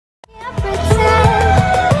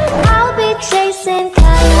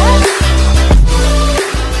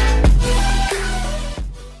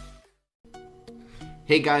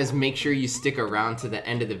Hey guys, make sure you stick around to the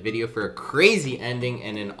end of the video for a crazy ending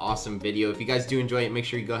and an awesome video. If you guys do enjoy it, make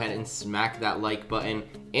sure you go ahead and smack that like button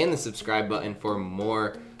and the subscribe button for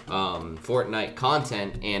more Fortnite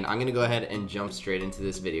content. And I'm gonna go ahead and jump straight into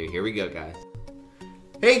this video. Here we go, guys.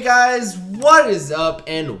 Hey guys, what is up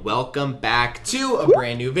and welcome back to a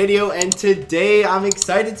brand new video. And today I'm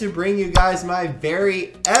excited to bring you guys my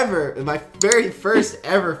very first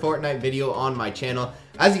ever Fortnite video on my channel.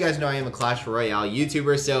 As you guys know, I am a Clash Royale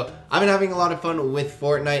YouTuber, so I've been having a lot of fun with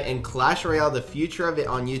Fortnite, and Clash Royale, the future of it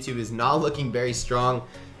on YouTube is not looking very strong.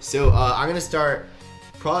 So I'm gonna start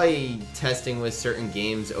probably testing with certain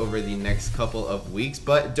games over the next couple of weeks,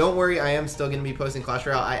 but don't worry, I am still gonna be posting Clash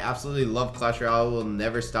Royale. I absolutely love Clash Royale. I will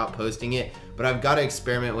never stop posting it, but I've got to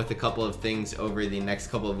experiment with a couple of things over the next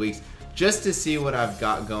couple of weeks just to see what I've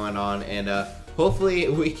got going on, and hopefully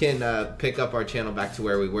we can pick up our channel back to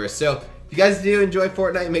where we were. So if you guys do enjoy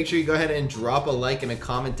Fortnite, make sure you go ahead and drop a like and a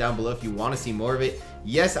comment down below if you want to see more of it.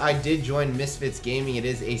 Yes, I did join Misfits Gaming. It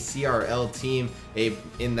is a CRL team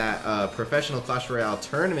in that professional Clash Royale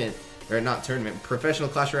tournament, or not tournament, professional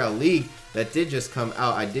Clash Royale league that did just come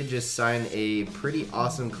out. I did just sign a pretty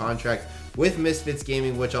awesome contract with Misfits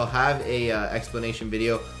Gaming, which I'll have a explanation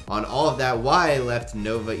video on all of that, why I left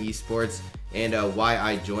Nova Esports, and why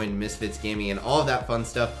I joined Misfits Gaming and all of that fun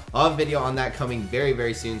stuff. I'll have a video on that coming very,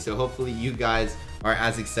 very soon, so hopefully you guys are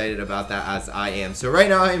as excited about that as I am. So right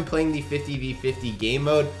now I am playing the 50v50 game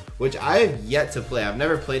mode, which I have yet to play. I've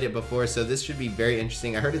never played it before, so this should be very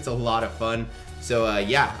interesting. I heard it's a lot of fun, so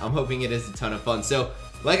yeah, I'm hoping it is a ton of fun. So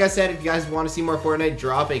like I said, if you guys want to see more Fortnite,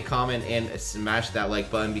 drop a comment and smash that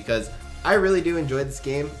like button, because I really do enjoy this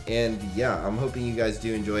game, and yeah, I'm hoping you guys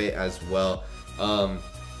do enjoy it as well.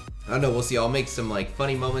 I don't know, we'll see. I'll make some like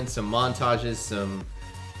funny moments, some montages,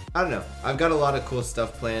 I don't know. I've got a lot of cool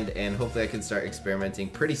stuff planned, and hopefully I can start experimenting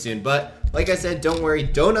pretty soon. But like I said, don't worry,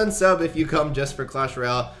 don't unsub if you come just for Clash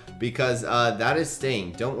Royale, because that is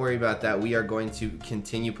staying. Don't worry about that. We are going to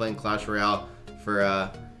continue playing Clash Royale for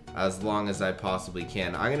as long as I possibly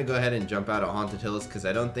can. I'm gonna go ahead and jump out of Haunted Hills because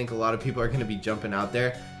I don't think a lot of people are gonna be jumping out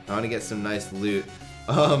there. I want to get some nice loot.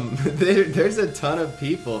 There's a ton of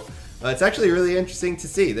people. It's actually really interesting to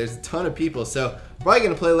see. There's a ton of people, so probably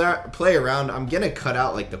gonna play around. I'm gonna cut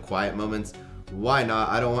out like the quiet moments. Why not?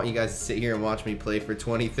 I don't want you guys to sit here and watch me play for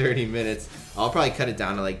 20-30 minutes. I'll probably cut it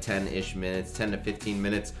down to like 10-ish minutes, 10 to 15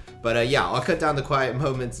 minutes. But yeah, I'll cut down the quiet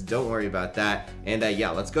moments. Don't worry about that. And yeah,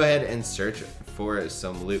 let's go ahead and search for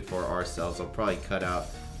some loot for ourselves. I'll probably cut out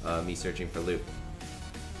me searching for loot.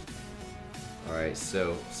 Alright,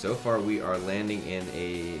 so far we are landing in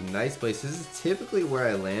a nice place. This is typically where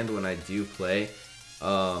I land when I do play.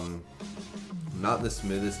 Not the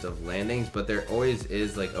smoothest of landings, but there always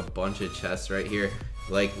is like a bunch of chests right here.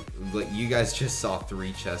 Like you guys just saw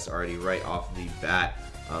 3 chests already right off the bat.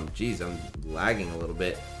 Geez, I'm lagging a little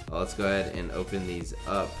bit. Let's go ahead and open these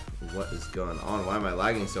up. What is going on? Why am I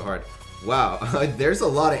lagging so hard? Wow, there's a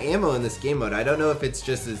lot of ammo in this game mode. I don't know if it's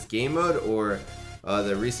just this game mode or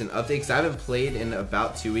the recent updates. I haven't played in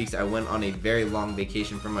about 2 weeks. I went on a very long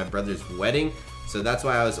vacation for my brother's wedding, so that's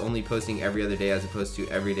why I was only posting every other day as opposed to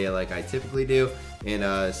every day like I typically do.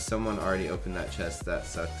 And someone already opened that chest. That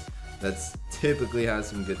sucks. That's typically has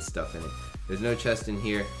some good stuff in it. There's no chest in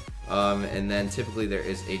here, and then typically there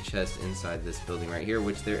is a chest inside this building right here,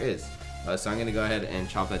 which there is. So I'm gonna go ahead and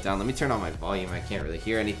chop that down. Let me turn on my volume. I can't really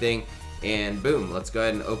hear anything. And boom, let's go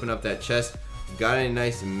ahead and open up that chest. Got a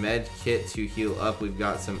nice med kit to heal up. We've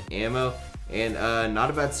got some ammo, and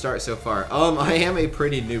not a bad start so far. I am a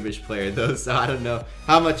pretty noobish player though, so I don't know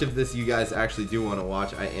how much of this you guys actually do want to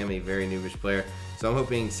watch. I am a very noobish player, so I'm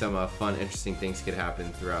hoping some fun, interesting things could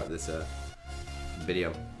happen throughout this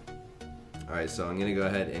video. Alright, so I'm gonna go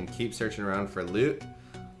ahead and keep searching around for loot.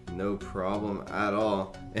 No problem at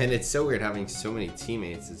all. And it's so weird having so many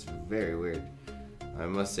teammates. It's very weird, I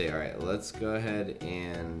must say. Alright, let's go ahead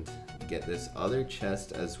and get this other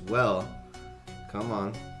chest as well. Come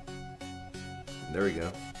on. There we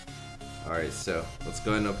go. Alright, so let's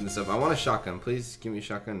go ahead and open this up. I want a shotgun. Please give me a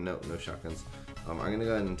shotgun. No shotguns. I'm gonna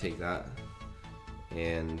go ahead and take that.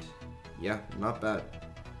 And yeah, not bad.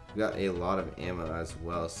 We got a lot of ammo as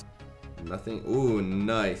well. Nothing. Ooh,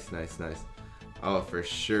 nice. I'll for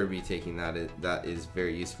sure be taking that. That is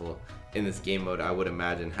very useful in this game mode. I would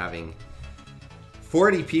imagine having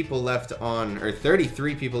 40 people left on, or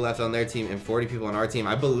 33 people left on their team and 40 people on our team.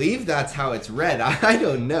 I believe that's how it's read. I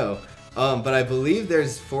don't know. But I believe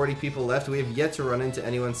there's 40 people left. We have yet to run into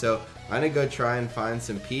anyone, so I'm gonna go try and find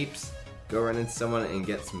some peeps, go run into someone and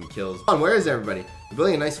get some kills. Where is everybody? We're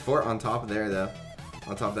building a nice fort on top of there though.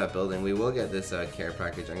 On top of that building. We will get this care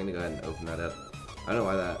package. I'm gonna go ahead and open that up. I don't know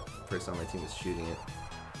why that person on my team is shooting it.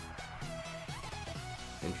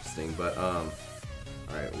 interesting. But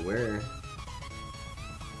alright, where?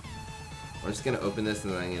 I'm just gonna open this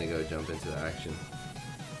and then I'm gonna go jump into the action.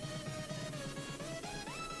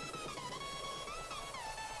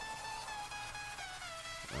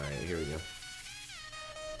 Alright, here we go.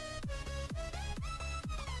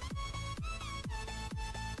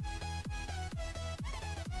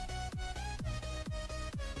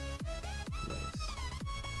 Nice.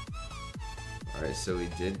 Alright, so we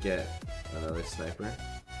did get another sniper.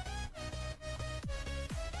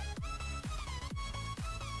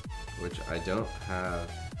 Which I don't have.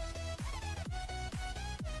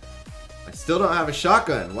 I still don't have a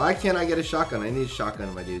shotgun. Why can't I get a shotgun? I need a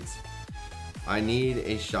shotgun, my dudes. I need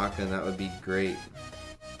a shotgun. That would be great.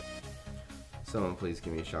 Someone please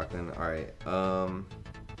give me a shotgun. Alright.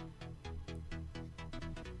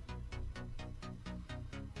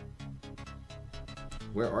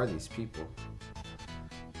 Where are these people?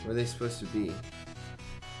 Where are they supposed to be?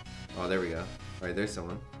 Oh, there we go. Alright, there's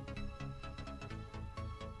someone.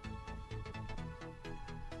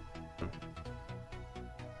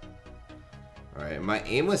 Alright, my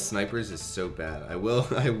aim with snipers is so bad. I will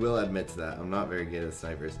admit to that. I'm not very good at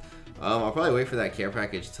snipers. I'll probably wait for that care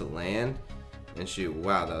package to land and shoot.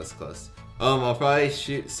 Wow, that was close. I'll probably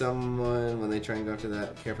shoot someone when they try and go after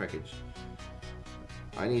that care package.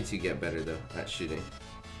 I need to get better though at shooting.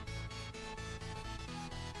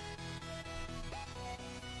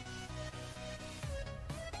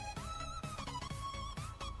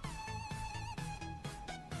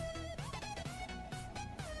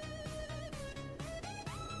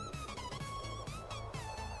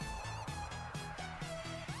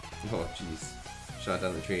 Oh jeez, shot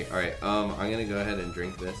down the tree. Alright, I'm gonna go ahead and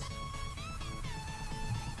drink this.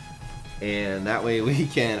 And that way we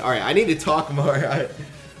can, alright, I need to talk more.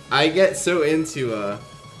 I get so into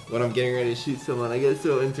when I'm getting ready to shoot someone, I get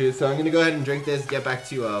so into it. So I'm gonna go ahead and drink this, get back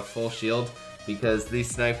to full shield, because these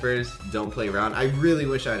snipers don't play around. I really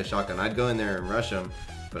wish I had a shotgun. I'd go in there and rush them,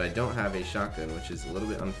 but I don't have a shotgun, which is a little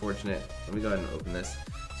bit unfortunate. Let me go ahead and open this.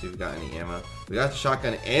 See if we got any ammo. We got the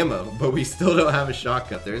shotgun ammo, but we still don't have a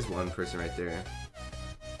shotgun. There's one person right there.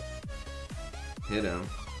 Hit him.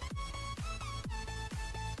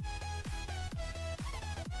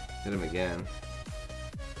 Hit him again.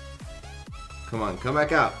 Come on, come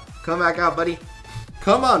back out. Come back out, buddy.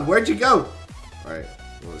 Come on, where'd you go? Alright,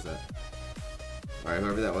 what was that? Alright,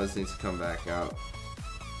 whoever that was needs to come back out.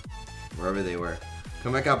 Wherever they were.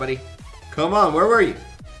 Come back out, buddy. Come on, where were you?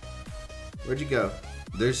 Where'd you go?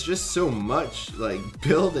 There's just so much like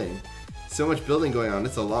building, so much building going on.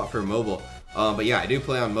 It's a lot for mobile. But yeah, I do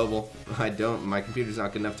play on mobile. My computer's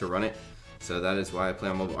not good enough to run it, so that is why I play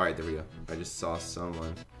on mobile. All right, there we go. I just saw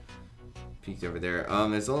someone peeked over there.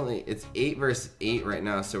 It's 8 versus 8 right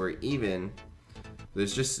now, so we're even.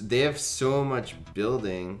 They have so much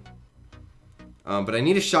building. But I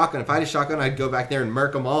need a shotgun. If I had a shotgun, I'd go back there and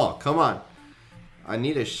murk them all. Come on. I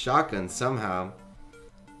need a shotgun somehow.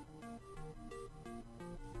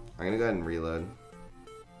 I'm gonna go ahead and reload.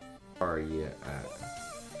 Where are you at?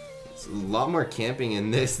 It's a lot more camping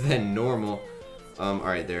in this than normal.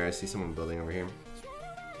 Alright, there. I see someone building over here.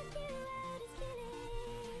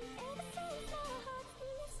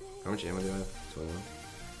 How much ammo do I have? 21.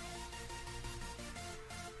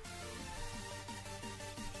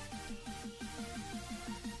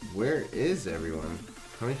 Where is everyone?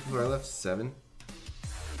 How many people are left? 7?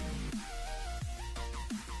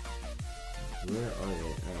 Where are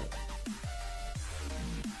they at?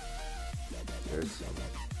 There's some.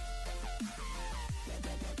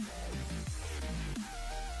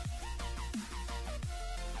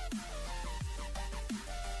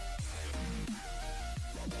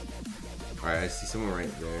 Alright, I see someone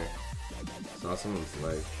right there. Saw someone's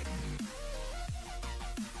leg.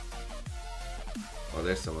 Oh,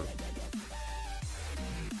 there's someone.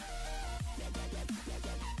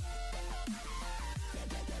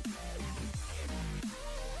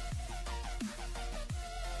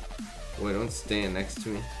 Boy, don't stand next to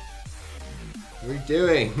me. What are you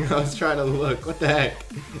doing? I was trying to look. What the heck?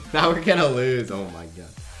 Now we're gonna lose. Oh my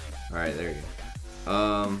god. Alright, there you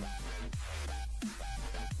go.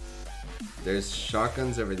 There's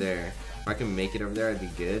shotguns over there. If I can make it over there, I'd be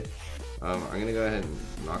good. I'm gonna go ahead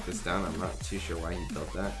and knock this down. I'm not too sure why he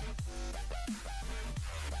built that.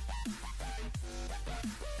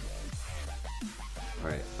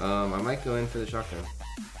 Alright, I might go in for the shotgun.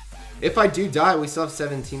 If I do die, we still have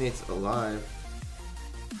 7 teammates alive.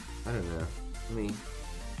 I don't know. Let me...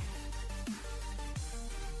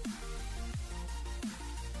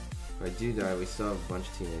 If I do die, we still have a bunch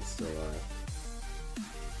of teammates still alive.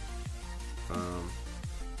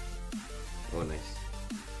 Oh, nice.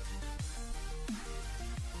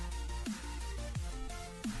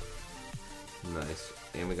 Nice.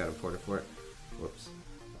 And we got a porta fort. Whoops.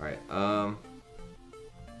 Alright,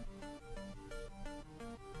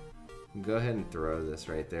 go ahead and throw this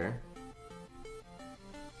right there.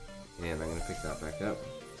 And I'm gonna pick that back up.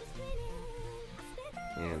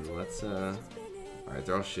 And let's, alright,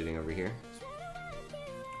 they're all shooting over here.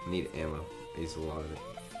 Need ammo. I use a lot of it.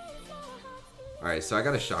 Alright, so I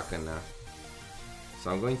got a shotgun now. So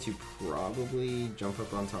I'm going to probably jump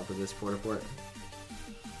up on top of this porta fort.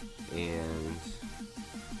 And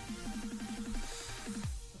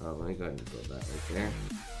let me go ahead and build that right there.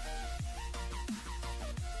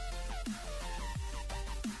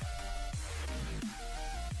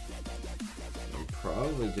 I'm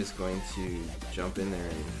probably just going to jump in there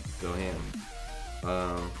and go ham.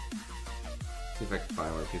 See if I can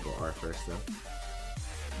find where people are first though.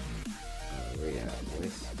 Where you at,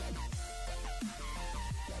 boys?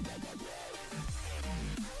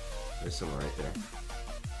 There's someone right there.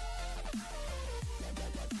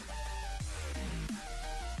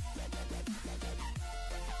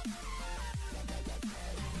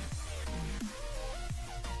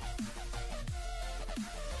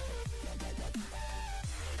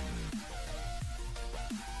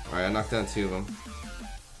 Alright, I knocked down 2 of them.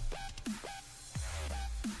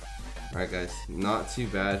 Alright guys, not too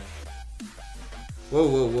bad. Whoa,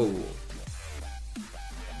 whoa, whoa, whoa.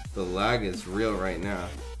 The lag is real right now.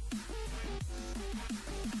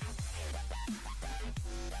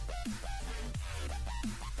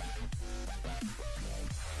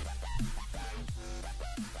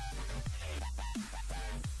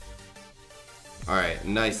 Alright,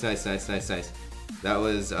 nice, nice, nice, nice, nice. That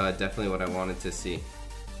was definitely what I wanted to see.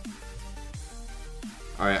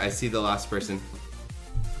 Alright, I see the last person.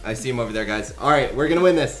 I see him over there, guys. Alright, we're gonna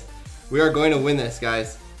win this. We are going to win this,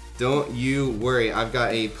 guys. Don't you worry. I've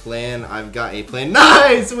got a plan. I've got a plan.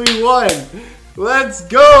 Nice! We won! Let's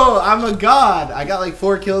go! I'm a god. I got like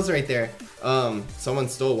 4 kills right there. Someone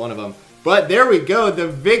stole one of them. But there we go. The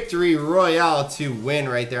victory royale to win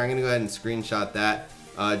right there. I'm gonna go ahead and screenshot that.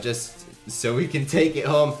 Just so we can take it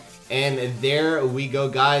home. And there we go,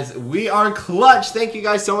 guys. We are clutch. Thank you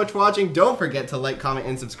guys so much for watching. Don't forget to like, comment,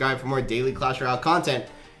 and subscribe for more daily Clash Royale content.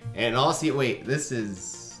 And I'll see you. Wait, this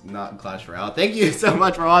is not Clash Royale. Thank you so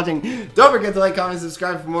much for watching. Don't forget to like, comment, and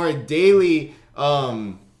subscribe for more daily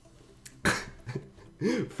Fortnite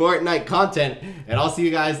content. And I'll see you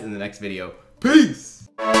guys in the next video. Peace!